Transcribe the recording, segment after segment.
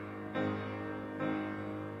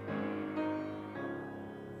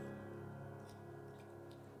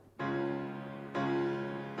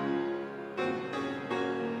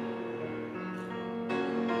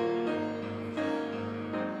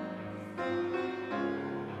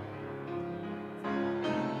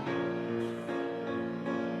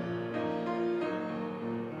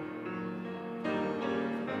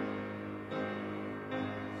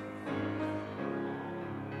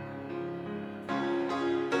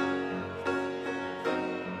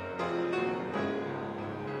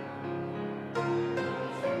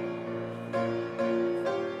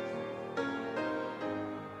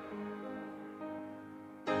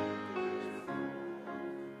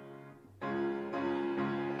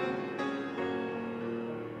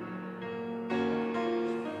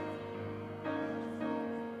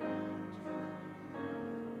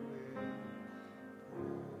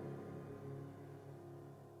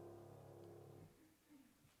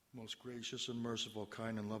Most gracious and merciful,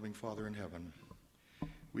 kind and loving Father in heaven,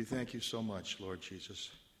 we thank you so much, Lord Jesus,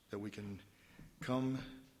 that we can come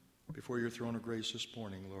before your throne of grace this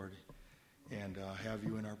morning, Lord, and have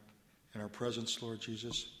you in our presence, Lord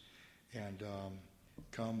Jesus, and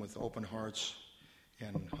come with open hearts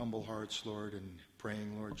and humble hearts, Lord, and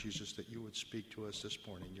praying, Lord Jesus, that you would speak to us this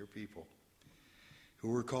morning, your people, who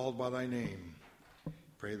were called by thy name.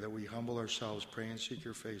 Pray that we humble ourselves, pray and seek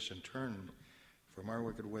your face, and turn from our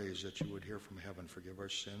wicked ways, that you would hear from heaven, forgive our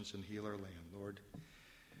sins, and heal our land. Lord,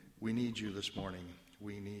 we need you this morning.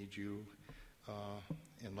 We need you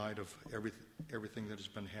in light of everything that has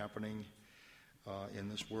been happening in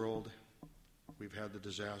this world. We've had the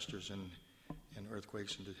disasters and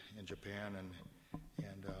earthquakes in Japan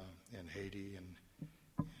and Haiti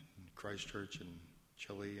and Christchurch and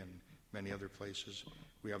Chile and many other places.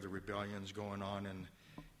 We have the rebellions going on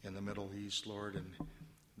in the Middle East, Lord, and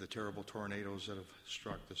the terrible tornadoes that have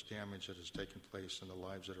struck, this damage that has taken place, and the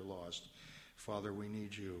lives that are lost. Father, we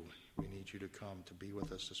need you. We need you to come to be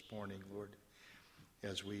with us this morning, Lord,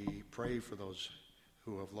 as we pray for those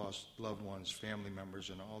who have lost loved ones, family members,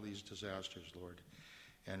 in all these disasters, Lord,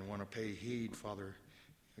 and want to pay heed, Father,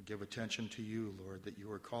 give attention to you, Lord, that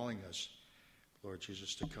you are calling us, Lord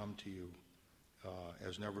Jesus, to come to you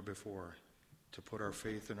as never before, to put our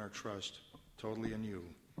faith and our trust totally in you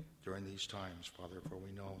during these times, Father, for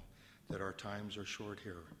we know that our times are short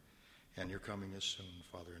here, and you're coming as soon,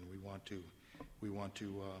 Father, and we want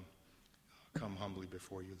to come humbly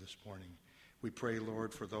before you this morning. We pray,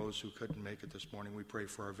 Lord, for those who couldn't make it this morning. We pray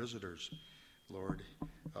for our visitors, Lord,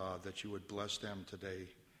 that you would bless them today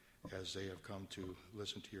as they have come to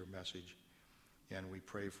listen to your message. And we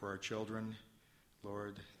pray for our children,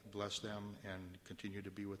 Lord, bless them and continue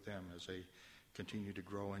to be with them as they continue to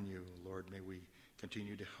grow in you. Lord, may we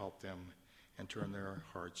continue to help them and turn their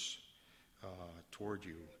hearts toward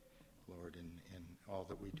you, Lord, in all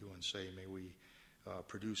that we do and say. May we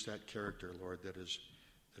produce that character, Lord, that is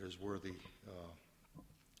worthy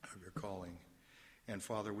of your calling. And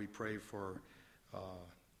Father, we pray for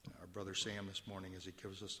our brother Sam this morning as he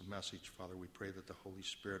gives us the message. Father, we pray that the Holy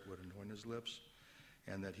Spirit would anoint his lips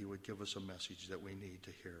and that he would give us a message that we need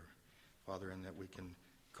to hear, Father, and that we can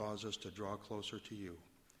cause us to draw closer to you.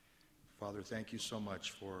 Father, thank you so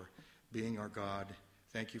much for being our God.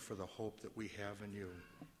 Thank you for the hope that we have in you.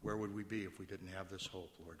 Where would we be if we didn't have this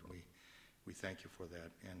hope, Lord? We thank you for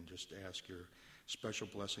that, and just ask your special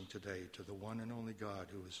blessing today to the one and only God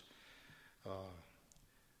who has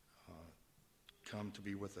come to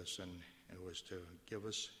be with us and who is to give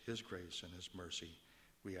us his grace and his mercy.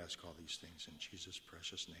 We ask all these things in Jesus'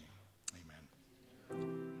 precious name. Amen.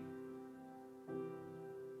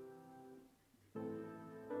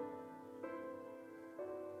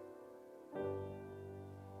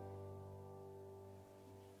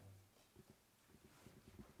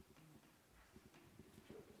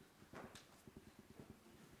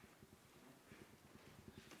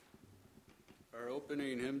 Our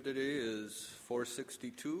opening hymn today is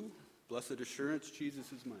 462, Blessed Assurance,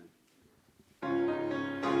 Jesus is Mine.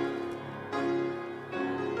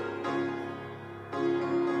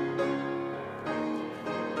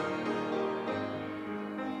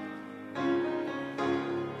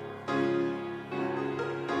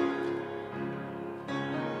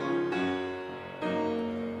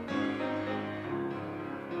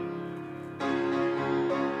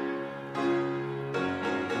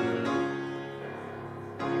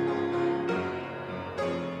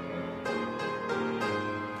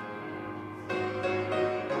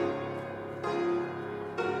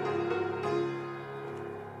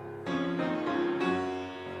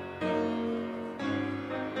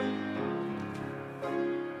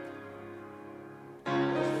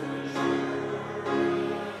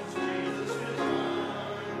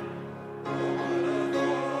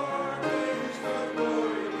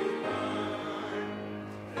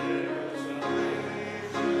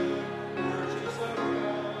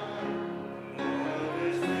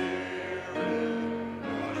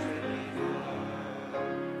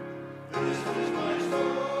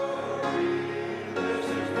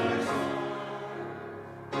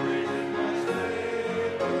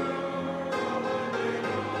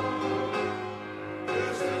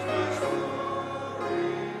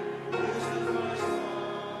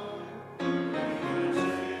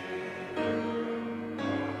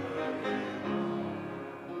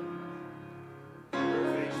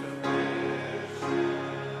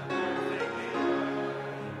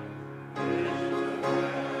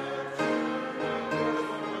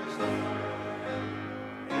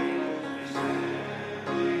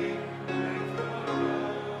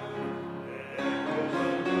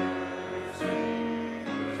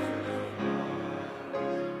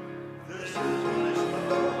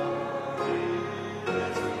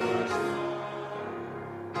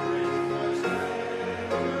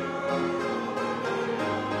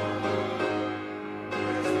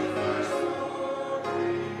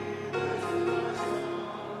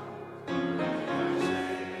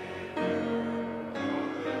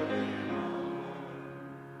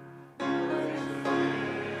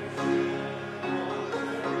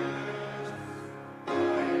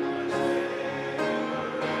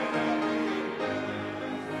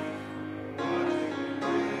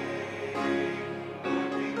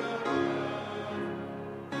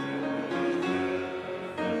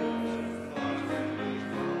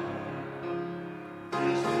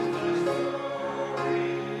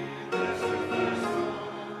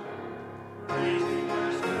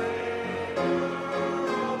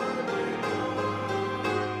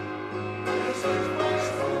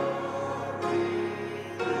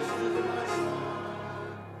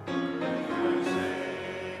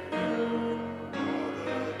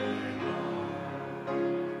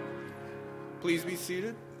 Please be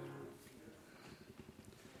seated.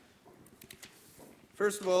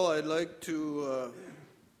 First of all, I'd like to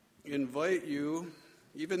invite you,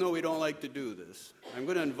 even though we don't like to do this, I'm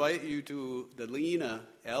going to invite you to the Lena,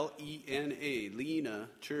 L-E-N-A, Lena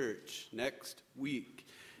Church next week.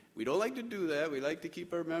 We don't like to do that. We like to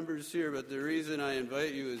keep our members here, but the reason I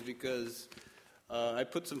invite you is because I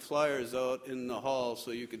put some flyers out in the hall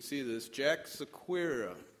so you can see this. Jack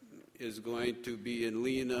Sequeira is going to be in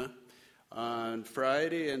Lena on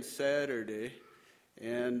Friday and Saturday,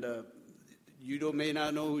 and you may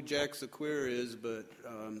not know who Jack Sequeira is, but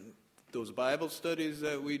those Bible studies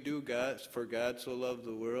that we do, For God So Loved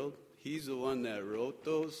the World, he's the one that wrote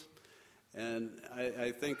those, and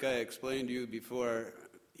I think I explained to you before,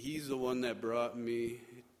 he's the one that brought me,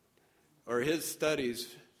 or his studies,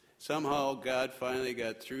 somehow God finally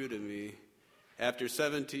got through to me. After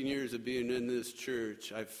 17 years of being in this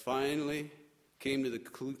church, I finally came to the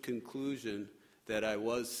conclusion that I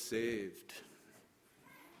was saved.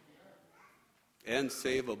 And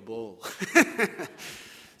savable.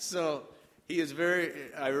 So he is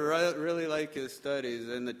I really like his studies,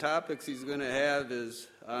 and the topics he's going to have is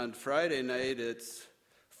on Friday night, it's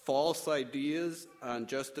false ideas on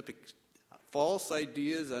justification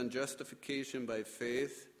by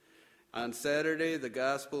faith. On Saturday, the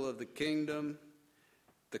gospel of the kingdom,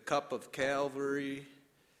 the cup of Calvary,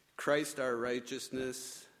 Christ our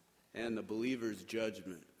righteousness, and the believer's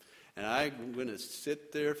judgment. And I'm going to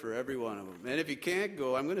sit there for every one of them. And if you can't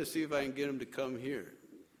go, I'm going to see if I can get them to come here.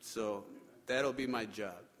 So that'll be my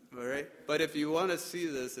job, all right? But if you want to see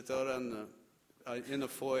this, it's out on in the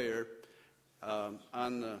foyer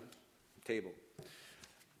on the table.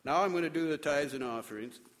 Now I'm going to do the tithes and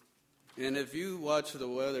offerings. And if you watch the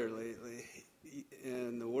weather lately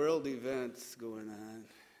and the world events going on,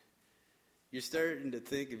 you're starting to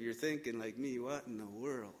think, if you're thinking like me, what in the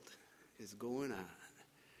world is going on?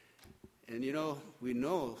 And we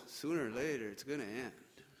know sooner or later it's going to end.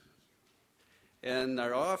 And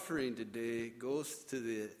our offering today goes to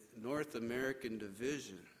the North American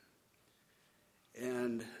division.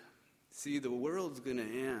 And see, the world's going to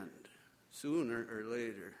end sooner or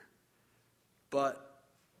later. But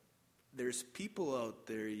there's people out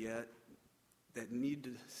there yet that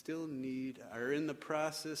are in the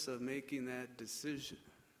process of making that decision.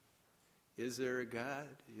 Is there a God?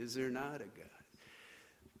 Is there not a God?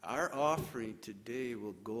 Our offering today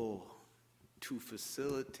will go to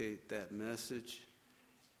facilitate that message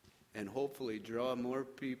and hopefully draw more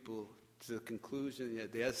people to the conclusion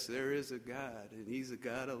that, yes, there is a God, and he's a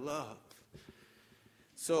God of love.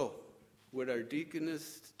 So, would our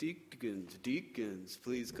deacons,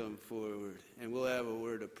 please come forward, and we'll have a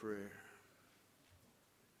word of prayer.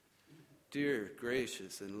 Dear,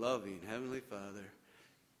 gracious, and loving Heavenly Father,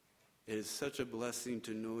 it is such a blessing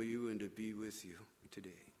to know you and to be with you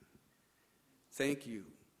today. Thank you.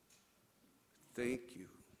 Thank you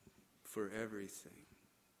for everything.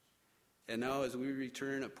 And now as we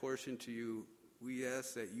return a portion to you, we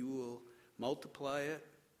ask that you will multiply it,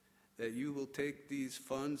 that you will take these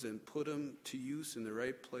funds and put them to use in the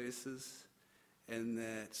right places, and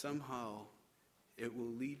that somehow it will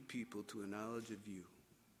lead people to a knowledge of you.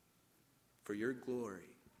 For your glory,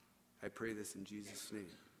 I pray this in Jesus'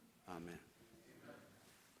 name. Amen.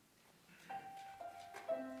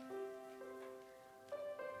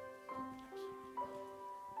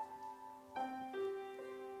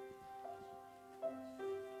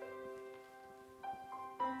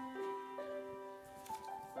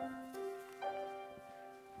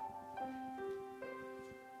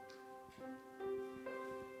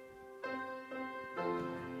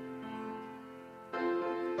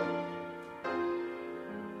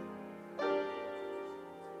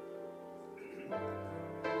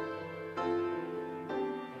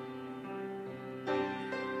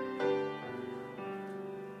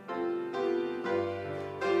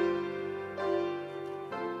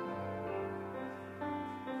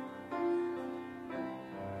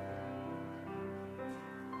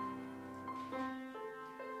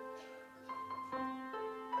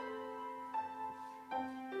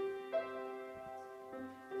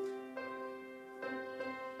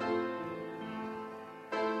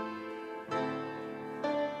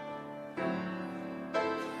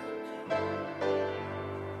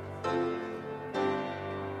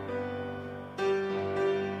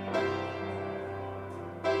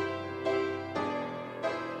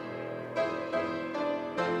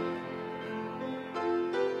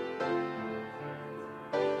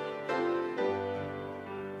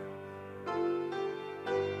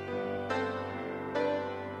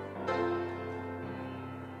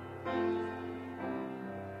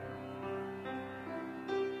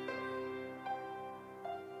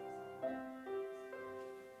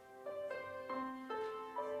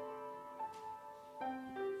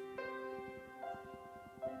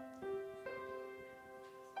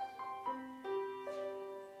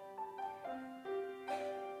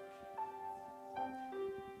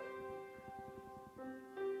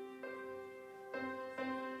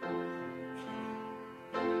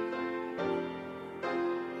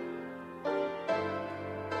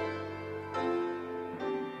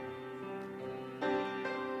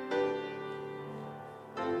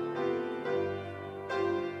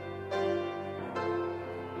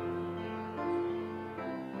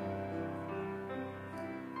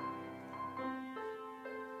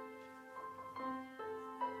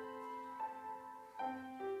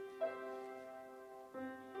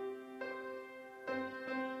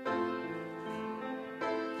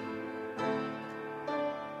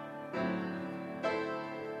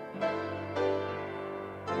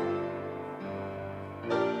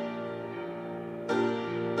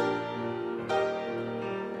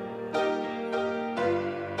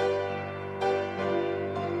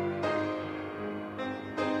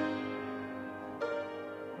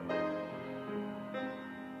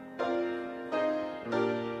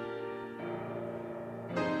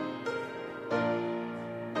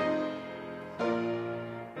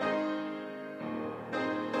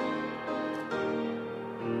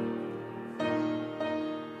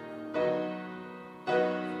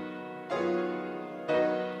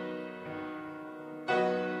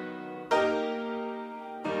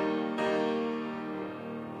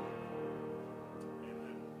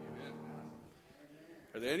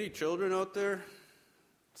 there any children out there?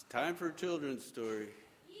 It's time for a children's story.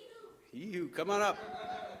 You, come on up.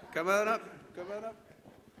 Come on up. Come on up.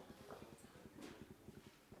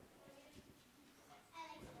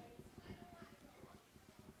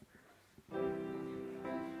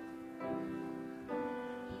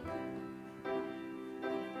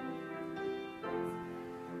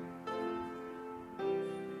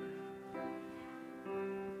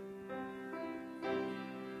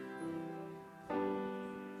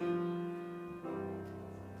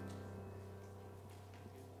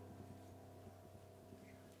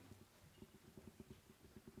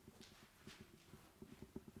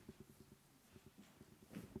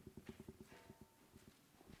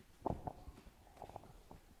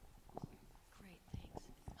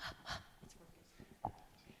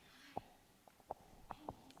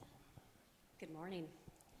 Good morning.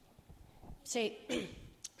 Say,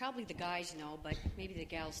 probably the guys know, but maybe the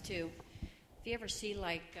gals too. If you ever see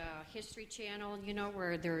like History Channel, you know,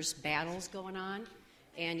 where there's battles going on,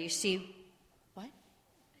 and you see, what?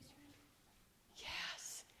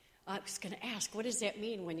 Yes. I was going to ask, what does that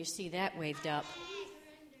mean when you see that waved up?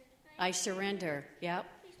 I surrender. Yep.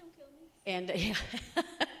 Please don't kill me.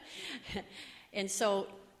 And and so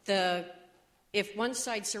if one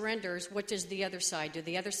side surrenders, what does the other side do?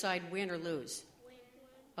 The other side win or lose?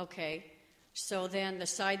 Win. Okay. So then the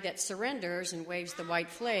side that surrenders and waves the white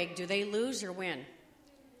flag, do they lose or win?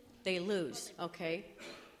 They lose. Okay.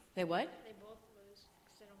 They what? They both lose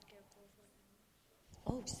because they don't get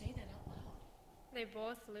both. Oh, say that out loud. They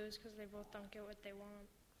both lose because they both don't get what they want.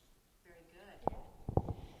 Very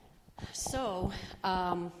good. So,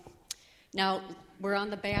 now we're on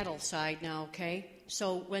the battle side now, okay?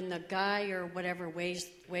 So when the guy or whatever waves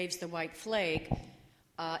the white flag,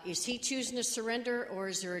 is he choosing to surrender, or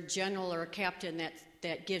is there a general or a captain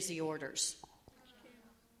that gives the orders?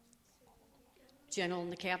 General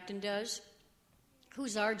and the captain does?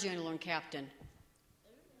 Who's our general and captain?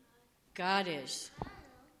 God is.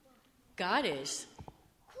 God is.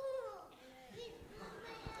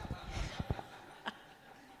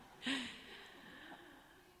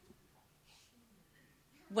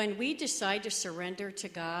 When we decide to surrender to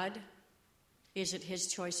God, is it His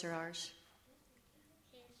choice or ours?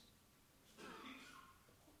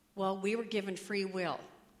 Well, we were given free will,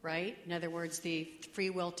 right? In other words, the free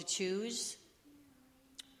will to choose.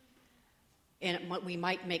 And we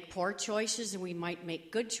might make poor choices and we might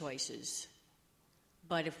make good choices.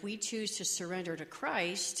 But if we choose to surrender to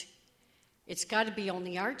Christ, it's got to be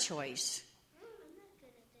only our choice.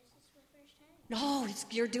 No,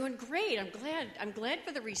 you're doing great. I'm glad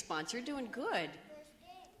for the response. You're doing good.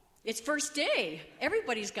 It's first day.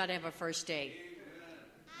 Everybody's got to have a first day.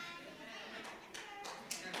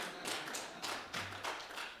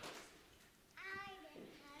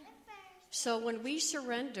 So when we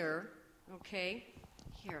surrender, okay,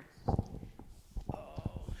 here.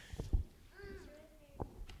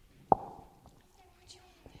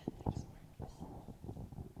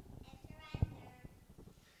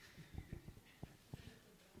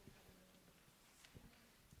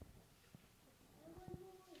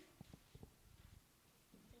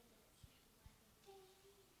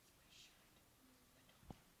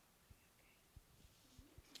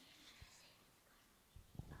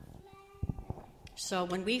 So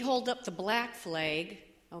when we hold up the black flag,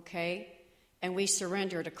 okay, and we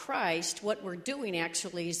surrender to Christ, what we're doing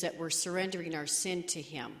actually is that we're surrendering our sin to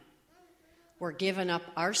Him. We're giving up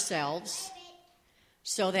ourselves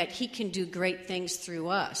so that He can do great things through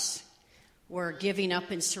us. We're giving up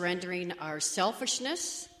and surrendering our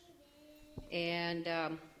selfishness, and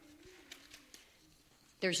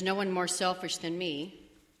there's no one more selfish than me.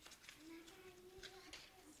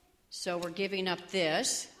 So we're giving up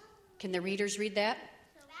this. Can the readers read that?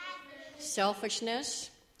 Selfishness.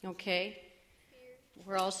 Okay. Fear.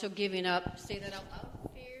 We're also giving up, say that out loud.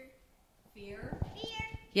 Fear.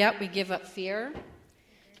 Yep, we give up fear.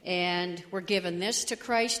 And we're giving this to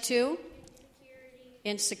Christ too.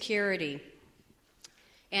 Insecurity.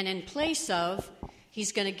 And in place of,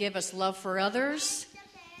 He's going to give us love for others.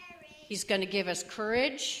 He's going to give us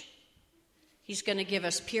courage. He's going to give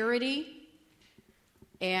us purity.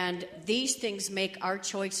 And these things make our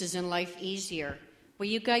choices in life easier. Will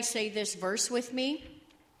you guys say this verse with me?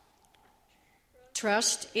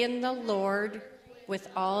 Trust in the Lord with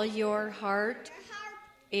all your heart.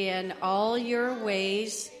 In all your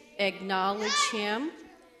ways, acknowledge Him,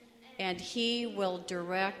 and He will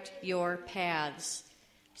direct your paths.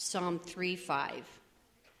 Psalm 3:5.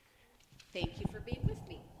 Thank you for being with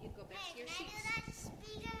me. You go back to your seats.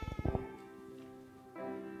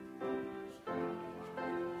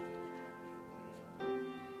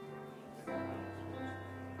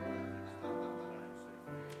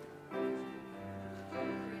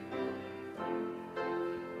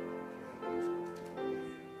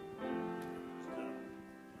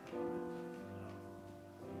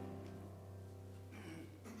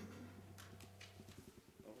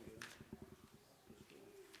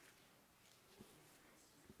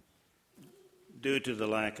 Due to the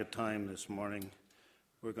lack of time this morning,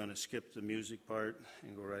 we're going to skip the music part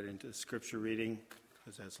and go right into the scripture reading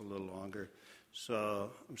because that's a little longer. So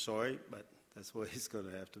I'm sorry, but that's what it's going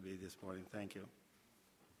to have to be this morning. Thank you.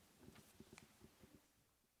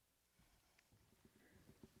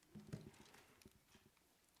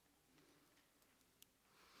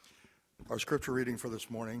 Our scripture reading for this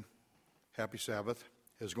morning, Happy Sabbath,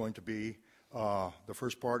 is going to be, the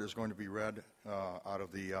first part is going to be read out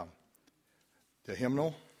of the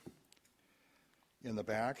hymnal in the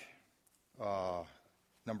back,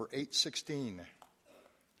 number 816.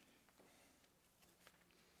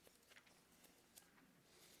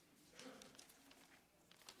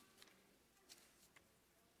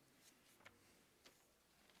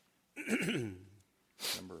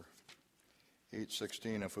 Number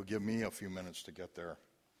 816, if you'll give me a few minutes to get there.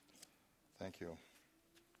 Thank you.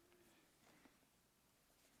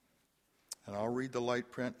 And I'll read the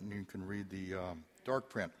light print, and you can read the dark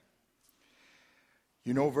print.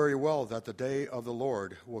 You know very well that the day of the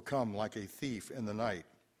Lord will come like a thief in the night.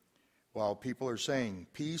 While people are saying,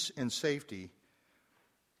 peace and safety,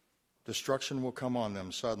 destruction will come on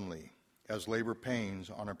them suddenly, as labor pains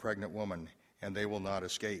on a pregnant woman, and they will not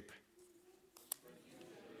escape.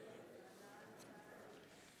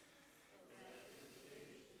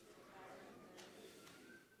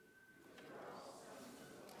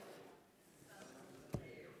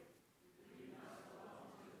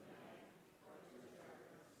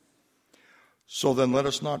 So then let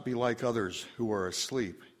us not be like others who are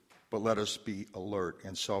asleep, but let us be alert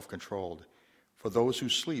and self-controlled. For those who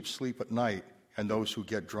sleep, sleep at night, and those who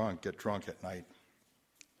get drunk at night.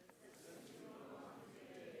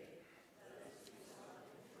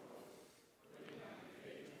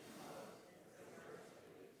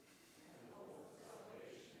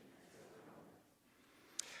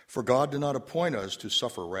 For God did not appoint us to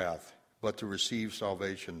suffer wrath, but to receive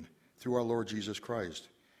salvation through our Lord Jesus Christ.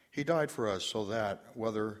 He died for us so that,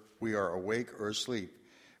 whether we are awake or asleep,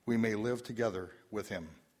 we may live together with him.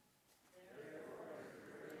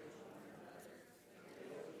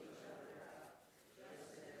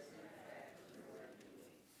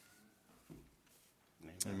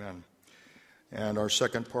 Amen. And our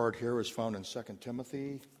second part here is found in 2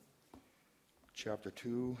 Timothy chapter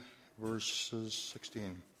 2, verses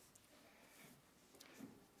 16.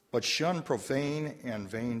 But shun profane and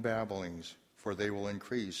vain babblings, for they will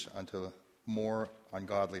increase unto more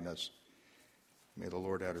ungodliness. May the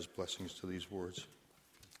Lord add his blessings to these words.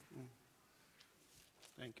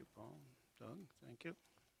 Thank you, Paul. Doug, thank you.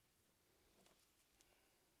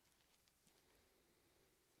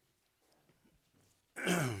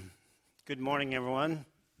 Good morning, everyone.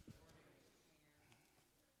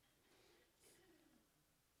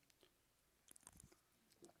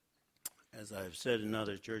 As I've said in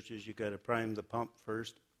other churches, you got to prime the pump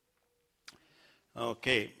first.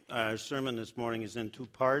 Okay, our sermon this morning is in two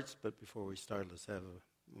parts, but before we start, let's have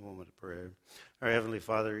a moment of prayer. Our Heavenly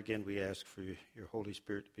Father, again, we ask for your Holy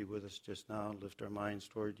Spirit to be with us just now, lift our minds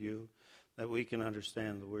toward you, that we can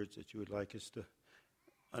understand the words that you would like us to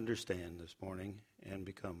understand this morning and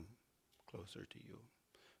become closer to you.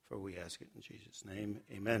 For we ask it in Jesus' name,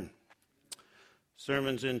 amen.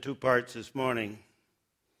 Sermon's in two parts this morning.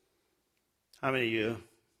 How many of you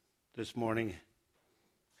this morning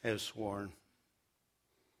have sworn,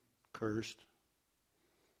 cursed,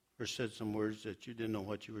 or said some words that you didn't know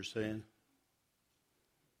what you were saying?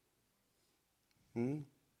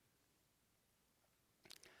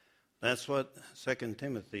 That's what 2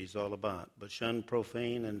 Timothy is all about. But shun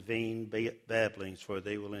profane and vain babblings, for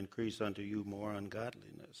they will increase unto you more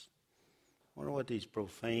ungodliness. I wonder what these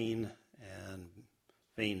profane and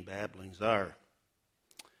vain babblings are.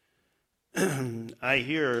 I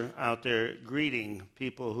hear out there greeting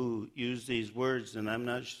people who use these words, and I'm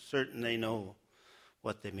not certain they know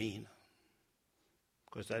what they mean,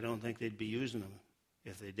 because I don't think they'd be using them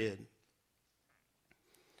if they did.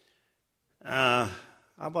 How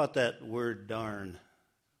about that word darn?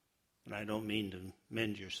 And I don't mean to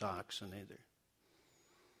mend your socks either.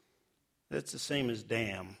 That's the same as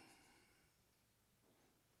damn.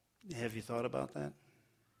 Have you thought about that?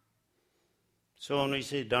 So when we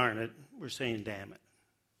say darn it, we're saying damn it.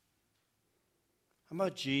 How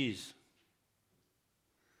about geez?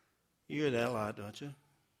 You hear that a lot, don't you?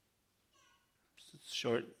 It's a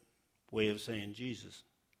short way of saying Jesus.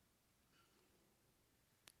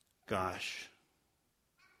 Gosh.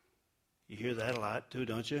 You hear that a lot too,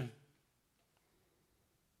 don't you?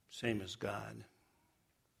 Same as God.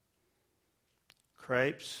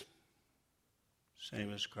 Cripes,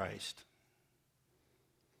 same as Christ.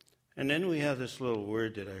 And then we have this little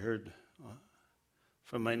word that I heard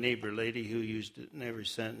from my neighbor lady who used it in every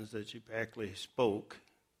sentence that she practically spoke,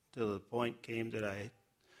 till the point came that I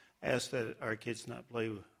asked that our kids not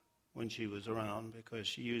play when she was around because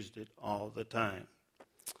she used it all the time.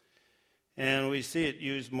 And we see it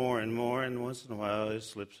used more and more, and once in a while it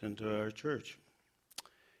slips into our church.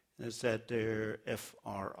 And it's that there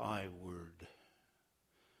F-R-I word.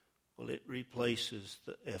 Well, it replaces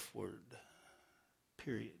the F word,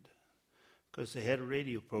 period. Because they had a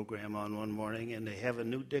radio program on one morning, and they have a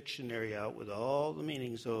new dictionary out with all the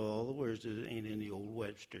meanings of all the words that ain't in the old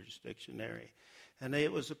Webster's dictionary. And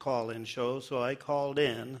it was a call-in show, so I called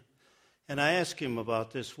in, and I asked him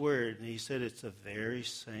about this word, and he said it's the very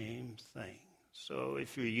same thing. So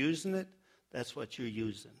if you're using it, that's what you're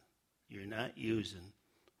using. You're not using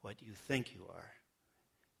what you think you are.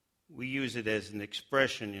 We use it as an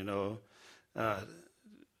expression,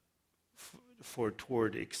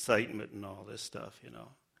 toward excitement and all this stuff,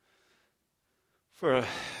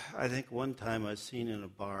 I think one time I seen in a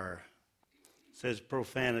bar, it says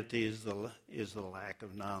profanity is the lack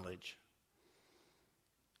of knowledge.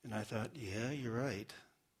 And I thought, yeah, you're right.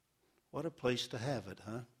 What a place to have it,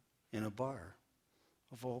 huh? In a bar,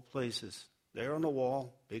 of all places. There on the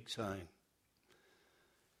wall, big sign.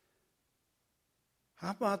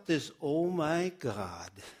 How about this, oh my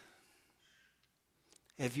God?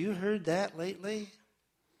 Have you heard that lately?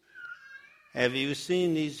 Have you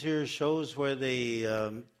seen these here shows where they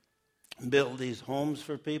build these homes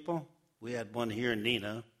for people? We had one here in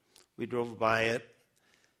Neenah. We drove by it.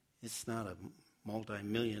 It's not a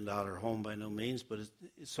multi-million-dollar home by no means, but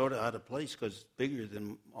it's sort of out of place because it's bigger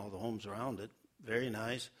than all the homes around it. Very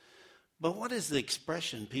nice. But what is the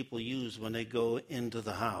expression people use when they go into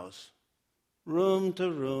the house? Room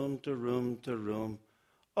to room to room to room.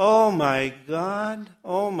 Oh my God,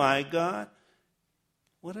 oh my God.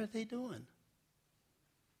 What are they doing?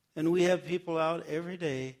 And we have people out every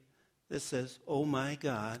day that says, oh my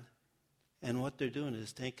God. And what they're doing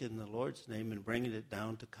is taking the Lord's name and bringing it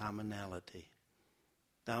down to commonality,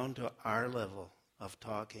 down to our level of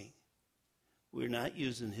talking. We're not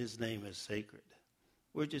using his name as sacred.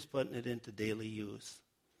 We're just putting it into daily use.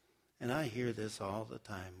 And I hear this all the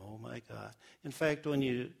time. Oh, my God. In fact, when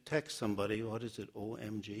you text somebody, what is it,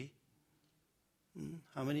 OMG?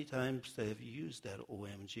 How many times have you used that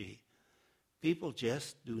OMG? People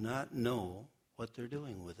just do not know what they're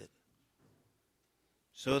doing with it.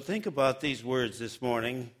 So think about these words this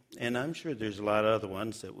morning, and I'm sure there's a lot of other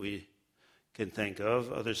ones that we can think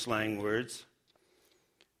of, other slang words.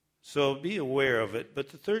 So be aware of it. But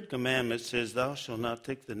the third commandment says, thou shalt not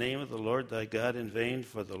take the name of the Lord thy God in vain,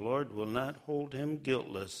 for the Lord will not hold him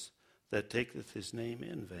guiltless that taketh his name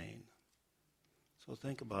in vain. So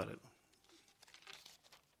think about it.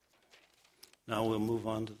 Now we'll move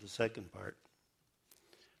on to the second part.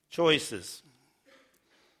 Choices.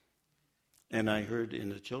 And I heard in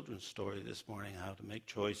the children's story this morning how to make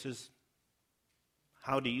choices.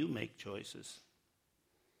 How do you make choices?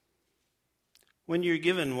 When you're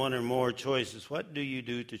given one or more choices, what do you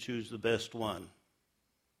do to choose the best one?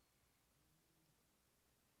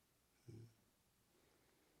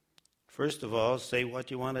 First of all, say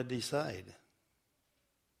what you want to decide.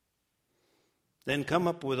 Then come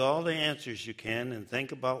up with all the answers you can and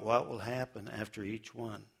think about what will happen after each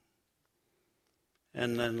one.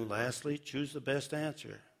 And then lastly, choose the best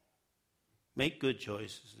answer. Make good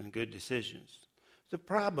choices and good decisions. The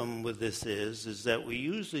problem with this is that we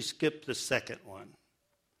usually skip the second one.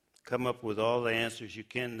 Come up with all the answers you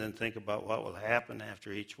can, then think about what will happen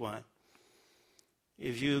after each one.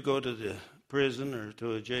 If you go to the prison or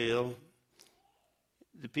to a jail,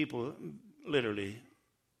 the people literally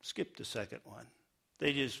skip the second one.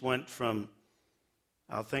 They just went from,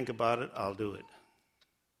 I'll think about it, I'll do it.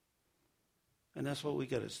 And that's what we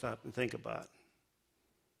got to stop and think about.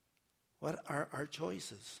 What are our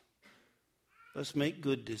choices? Let's make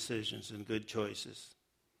good decisions and good choices.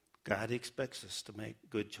 God expects us to make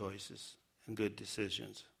good choices and good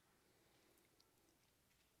decisions.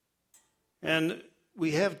 And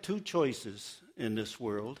we have two choices in this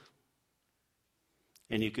world,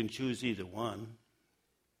 and you can choose either one.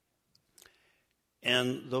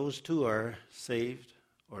 And those two are saved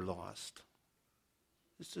or lost.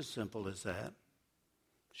 It's as simple as that.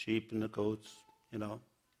 Sheep and the goats,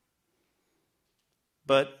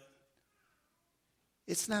 But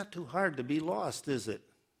it's not too hard to be lost, is it?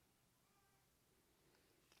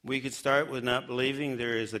 We could start with not believing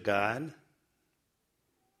there is a God.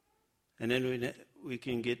 And then we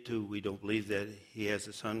can get to we don't believe that he has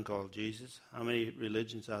a son called Jesus. How many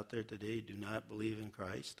religions out there today do not believe in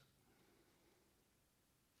Christ?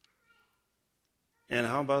 And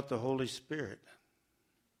how about the Holy Spirit?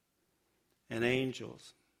 and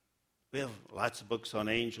angels. We have lots of books on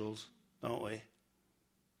angels, don't we?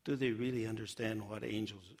 Do they really understand what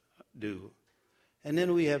angels do? And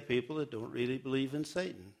then we have people that don't really believe in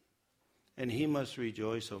Satan. And he must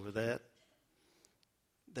rejoice over that.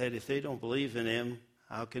 That if they don't believe in him,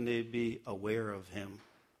 how can they be aware of him?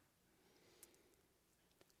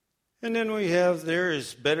 And then we have, there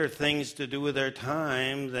is better things to do with our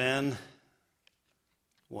time than,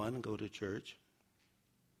 1, go to church.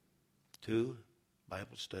 2,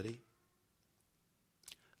 Bible study.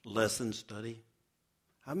 Lesson study.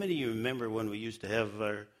 How many of you remember when we used to have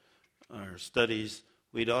our studies,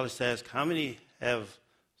 we'd always ask, how many have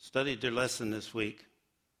studied their lesson this week?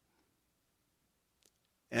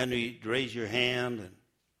 And you'd raise your hand, and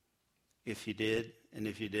if you did, and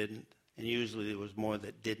if you didn't. And usually there was more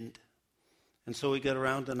that didn't. And so we got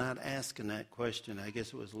around to not asking that question. I guess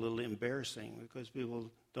it was a little embarrassing because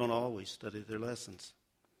people don't always study their lessons.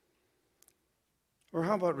 Or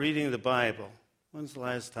how about reading the Bible? When's the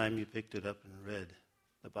last time you picked it up and read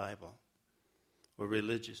the Bible or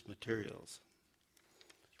religious materials?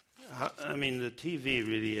 I mean, the TV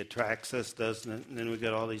really attracts us, doesn't it? And then we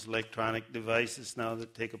got all these electronic devices now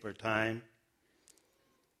that take up our time.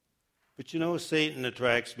 But you know, Satan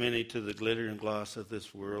attracts many to the glitter and gloss of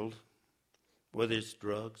this world, whether it's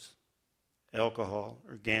drugs, alcohol,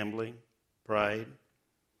 or gambling, pride,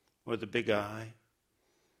 or the big eye.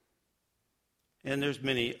 And there's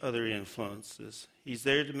many other influences. He's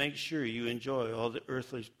there to make sure you enjoy all the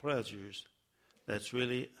earthly pleasures. That's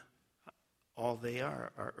really all they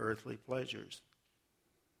are earthly pleasures.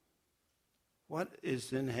 What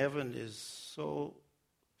is in heaven is so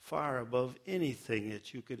far above anything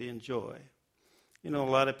that you could enjoy. You know, a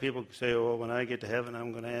lot of people say, oh, when I get to heaven,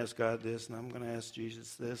 I'm going to ask God this, and I'm going to ask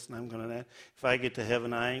Jesus this, and I'm going to ask. If I get to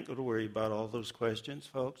heaven, I ain't going to worry about all those questions,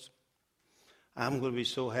 folks. I'm going to be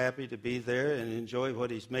so happy to be there and enjoy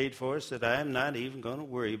what he's made for us that I'm not even going to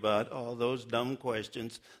worry about all those dumb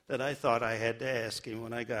questions that I thought I had to ask him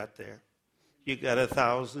when I got there. You got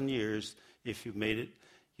 1,000 years. If you made it,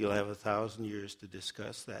 you'll have 1,000 years to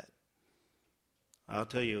discuss that. I'll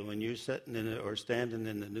tell you, when you're sitting in it or standing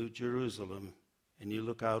in the New Jerusalem and you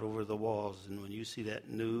look out over the walls, and when you see that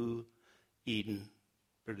new Eden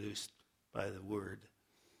produced by the Word,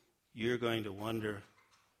 you're going to wonder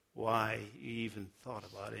why you even thought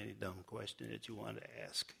about any dumb question that you want to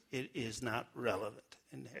ask. It is not relevant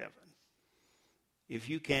in heaven. If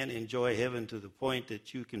you can't enjoy heaven to the point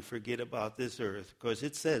that you can forget about this earth, because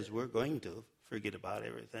it says we're going to forget about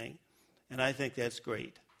everything, and I think that's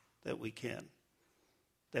great that we can,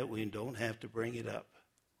 that we don't have to bring it up.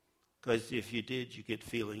 Because if you did, you get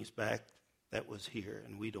feelings back that was here,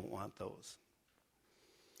 and we don't want those.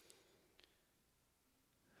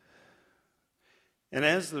 And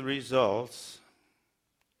as the results,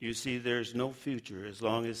 you see there's no future as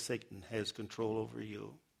long as Satan has control over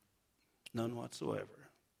you. None whatsoever.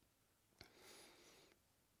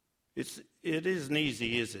 It isn't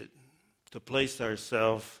easy, is it, to place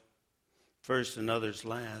ourselves first and others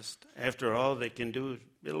last. After all, they can do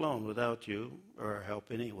it alone without you or our help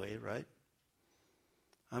anyway, right?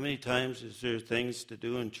 How many times is there things to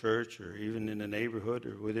do in church or even in the neighborhood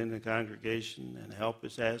or within the congregation and help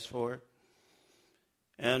is asked for?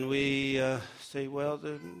 And we say, well,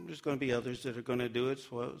 there's going to be others that are going to do it,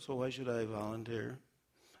 so why should I volunteer?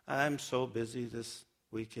 I'm so busy this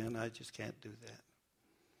weekend, I just can't do that.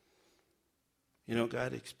 You know,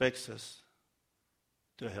 God expects us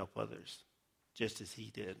to help others, just as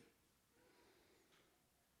he did.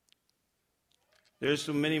 There's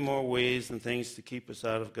so many more ways and things to keep us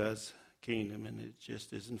out of God's kingdom, and it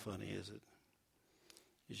just isn't funny, is it?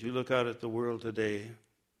 As you look out at the world today,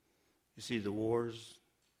 you see the wars,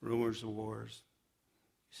 rumors of wars.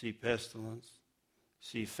 You see pestilence. You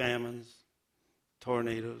see famines,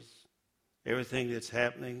 tornadoes, everything that's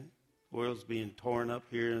happening. The world's being torn up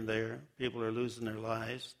here and there. People are losing their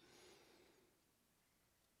lives.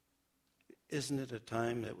 Isn't it a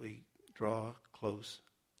time that we draw close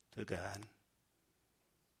to God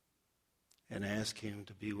and ask him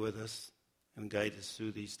to be with us and guide us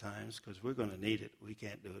through these times? Because we're going to need it. We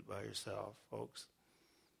can't do it by ourselves, folks.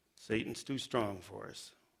 Satan's too strong for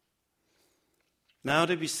us. Now,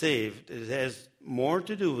 to be saved, it has more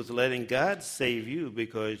to do with letting God save you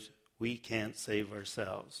because we can't save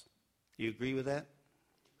ourselves. Do you agree with that?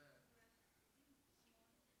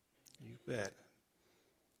 You bet.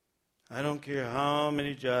 I don't care how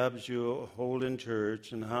many jobs you hold in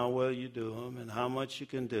church and how well you do them and how much you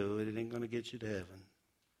can do, it ain't going to get you to heaven.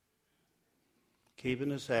 Keeping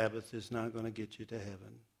the Sabbath is not going to get you to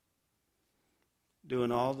heaven.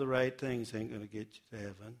 Doing all the right things ain't going to get you to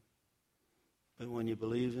heaven. But when you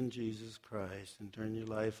believe in Jesus Christ and turn your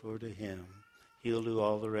life over to him, he'll do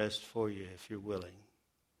all the rest for you if you're willing.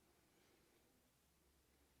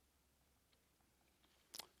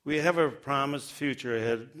 We have a promised future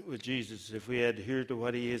ahead with Jesus if we adhere to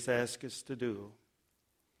what he has asked us to do.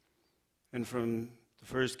 And from the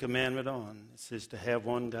first commandment on, it says to have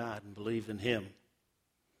one God and believe in him.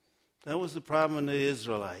 That was the problem in the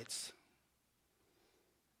Israelites.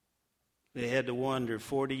 They had to wander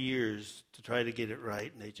 40 years to try to get it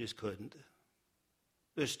right, and they just couldn't.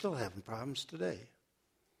 They're still having problems today.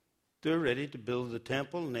 They're ready to build the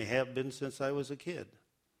temple, and they have been since I was a kid.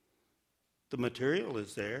 The material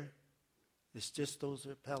is there. It's just those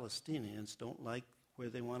Palestinians don't like where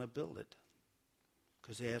they want to build it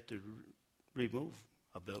because they have to remove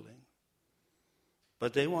a building.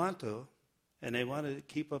 But they want to, and they want to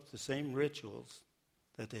keep up the same rituals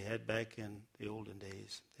that they had back in the olden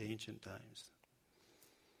days, the ancient times.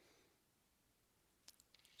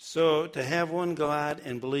 So to have one God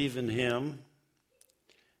and believe in him,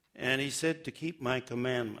 and he said to keep my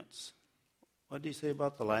commandments. What did he say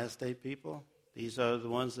about the last day people? These are the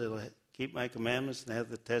ones that will keep my commandments and have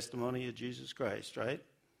the testimony of Jesus Christ, right?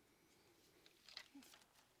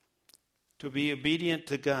 To be obedient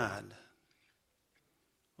to God.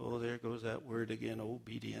 Oh, there goes that word again,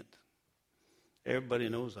 obedient. Everybody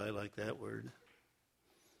knows I like that word.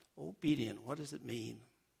 Obedient, what does it mean?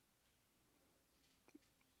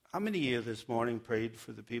 How many of you this morning prayed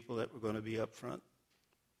for the people that were going to be up front?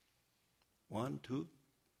 1, 2,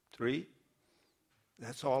 3?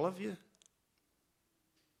 That's all of you?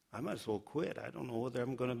 I might as well quit. I don't know whether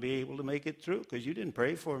I'm going to be able to make it through because you didn't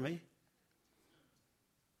pray for me.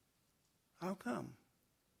 How come?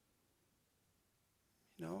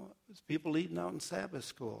 You know, it's people leading out in Sabbath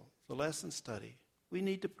school, the lesson study. We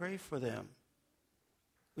need to pray for them.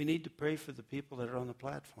 We need to pray for the people that are on the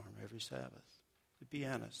platform every Sabbath. To be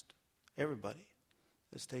honest, everybody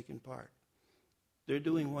that's taking part. They're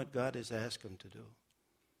doing what God has asked them to do.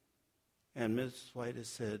 And Ms. White has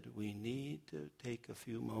said we need to take a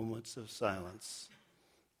few moments of silence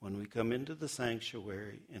when we come into the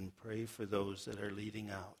sanctuary and pray for those that are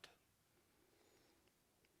leading out.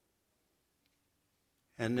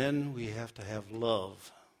 And then we have to have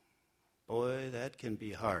love. Boy, that can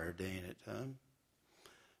be hard, ain't it, huh?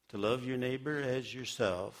 To love your neighbor as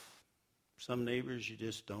yourself. Some neighbors you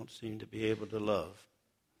just don't seem to be able to love.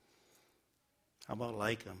 How about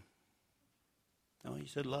like them? No, he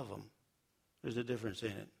said love them. There's a difference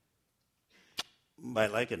in it. By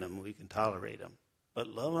liking them, we can tolerate them. But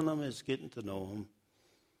loving them is getting to know them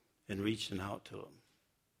and reaching out to them.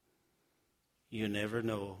 You never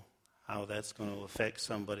know how that's going to affect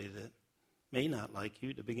somebody that may not like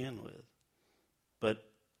you to begin with. But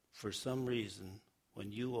for some reason,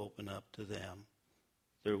 when you open up to them,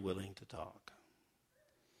 they're willing to talk.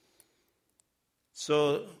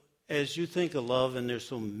 So as you think of love, and there's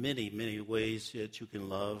so many, many ways that you can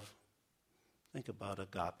love, think about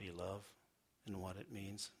agape love and what it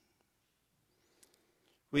means.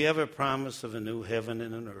 We have a promise of a new heaven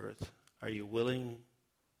and an earth. Are you willing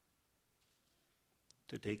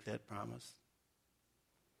to take that promise?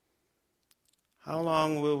 How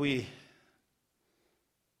long will we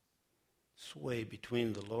sway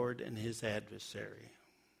between the Lord and his adversary?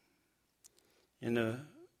 In the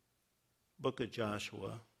book of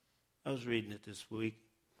Joshua, I was reading it this week,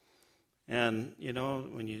 and you know,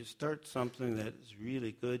 when you start something that is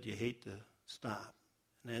really good, you hate to stop.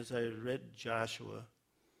 And as I read Joshua,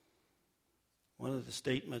 one of the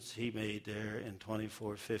statements he made there in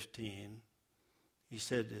 24:15, he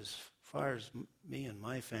said, as far as me and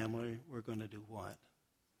my family, we're going to do what?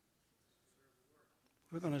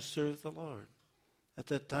 We're going to serve the Lord. At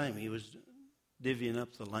that time, he was divvying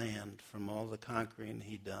up the land from all the conquering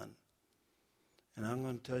he'd done. And I'm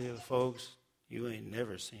going to tell you, folks, you ain't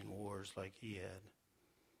never seen wars like he had.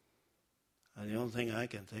 And the only thing I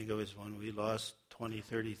can think of is when we lost 20,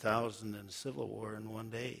 30,000 in the Civil War in one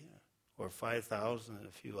day, or 5,000 in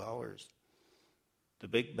a few hours. The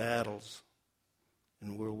big battles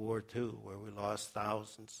in World War II where we lost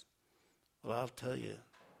thousands. Well, I'll tell you,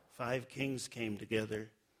 5 kings came together,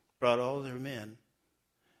 brought all their men,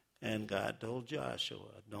 and God told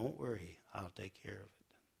Joshua, don't worry, I'll take care of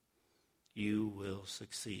it. You will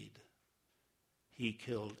succeed. He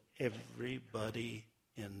killed everybody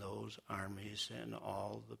in those armies and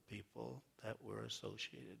all the people that were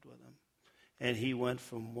associated with him. And he went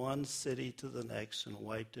from one city to the next and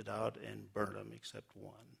wiped it out and burned them except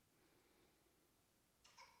one.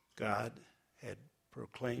 God had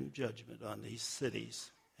proclaimed judgment on these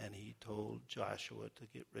cities, and he told Joshua to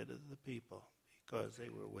get rid of the people because they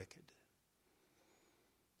were wicked.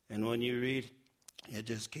 And when you read It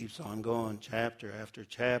just keeps on going, chapter after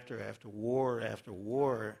chapter, after war after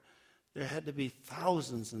war. There had to be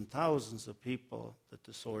thousands and thousands of people that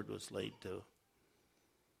the sword was laid to.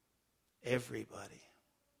 Everybody.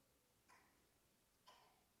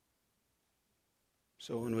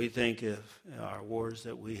 So when we think of our wars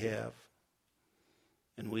that we have,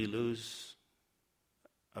 and we lose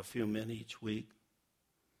a few men each week,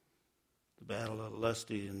 the Battle of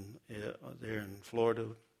Lusty there in Florida,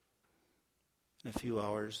 in a few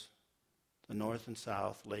hours, the North and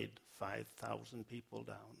South laid 5,000 people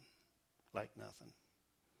down like nothing.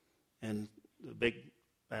 And the big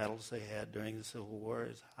battles they had during the Civil War,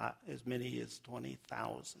 as many as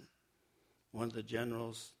 20,000. One of the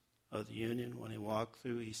generals of the Union, when he walked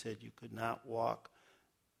through, he said you could not walk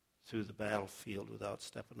through the battlefield without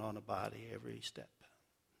stepping on a body every step.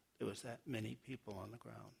 There was that many people on the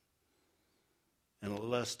ground. And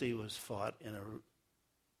Lusty was fought in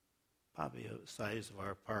probably the size of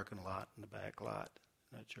our parking lot in the back lot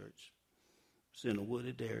in that church. It was in a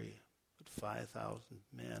wooded area, but 5,000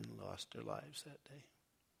 men lost their lives that day.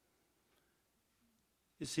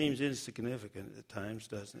 It seems insignificant at times,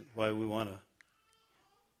 doesn't it? Why we want to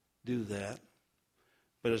do that.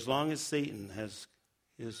 But as long as Satan has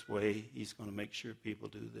his way, he's going to make sure people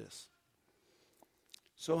do this.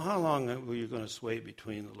 So how long are you going to sway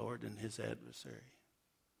between the Lord and his adversary?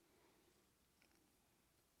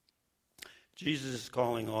 Jesus is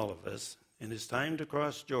calling all of us, and it's time to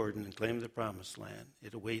cross Jordan and claim the promised land.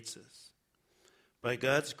 It awaits us. By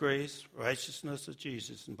God's grace, righteousness of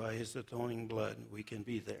Jesus, and by his atoning blood, we can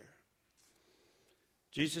be there.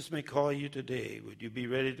 Jesus may call you today. Would you be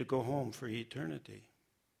ready to go home for eternity?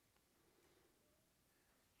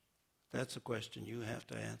 That's a question you have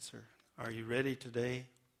to answer. Are you ready today?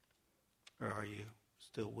 Or are you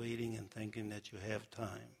still waiting and thinking that you have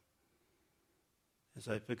time? As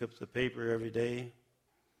I pick up the paper every day,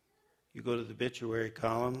 you go to the obituary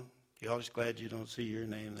column. You're always glad you don't see your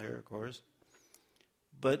name there, of course.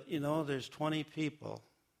 But, there's 20 people.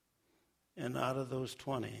 And out of those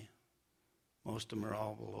 20, most of them are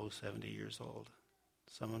all below 70 years old.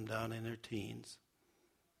 Some of them down in their teens.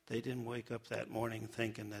 They didn't wake up that morning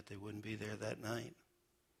thinking that they wouldn't be there that night.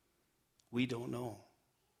 We don't know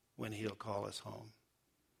when he'll call us home,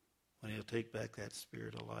 when he'll take back that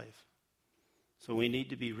spirit of life. So we need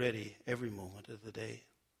to be ready every moment of the day.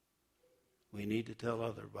 We need to tell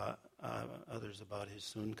others about his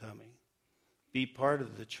soon coming. Be part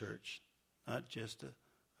of the church, not just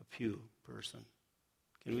a pew person.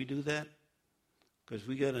 Can we do that? Because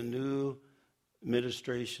we got a new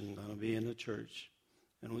administration going to be in the church,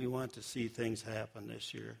 and we want to see things happen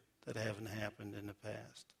this year that haven't happened in the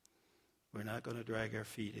past. We're not going to drag our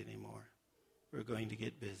feet anymore. We're going to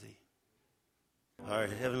get busy. Our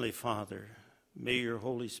Heavenly Father, may your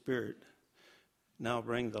Holy Spirit now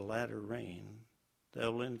bring the latter rain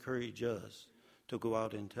that will encourage us to go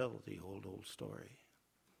out and tell the old story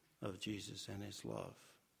of Jesus and his love.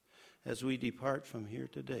 As we depart from here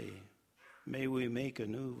today, may we make a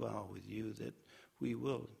new vow with you that we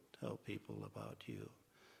will tell people about you,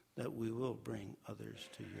 that we will bring others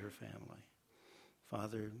to your family.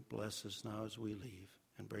 Father, bless us now as we leave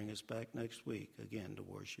and bring us back next week again to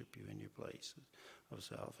worship you in your place of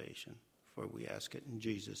salvation. For we ask it in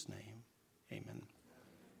Jesus' name. Amen.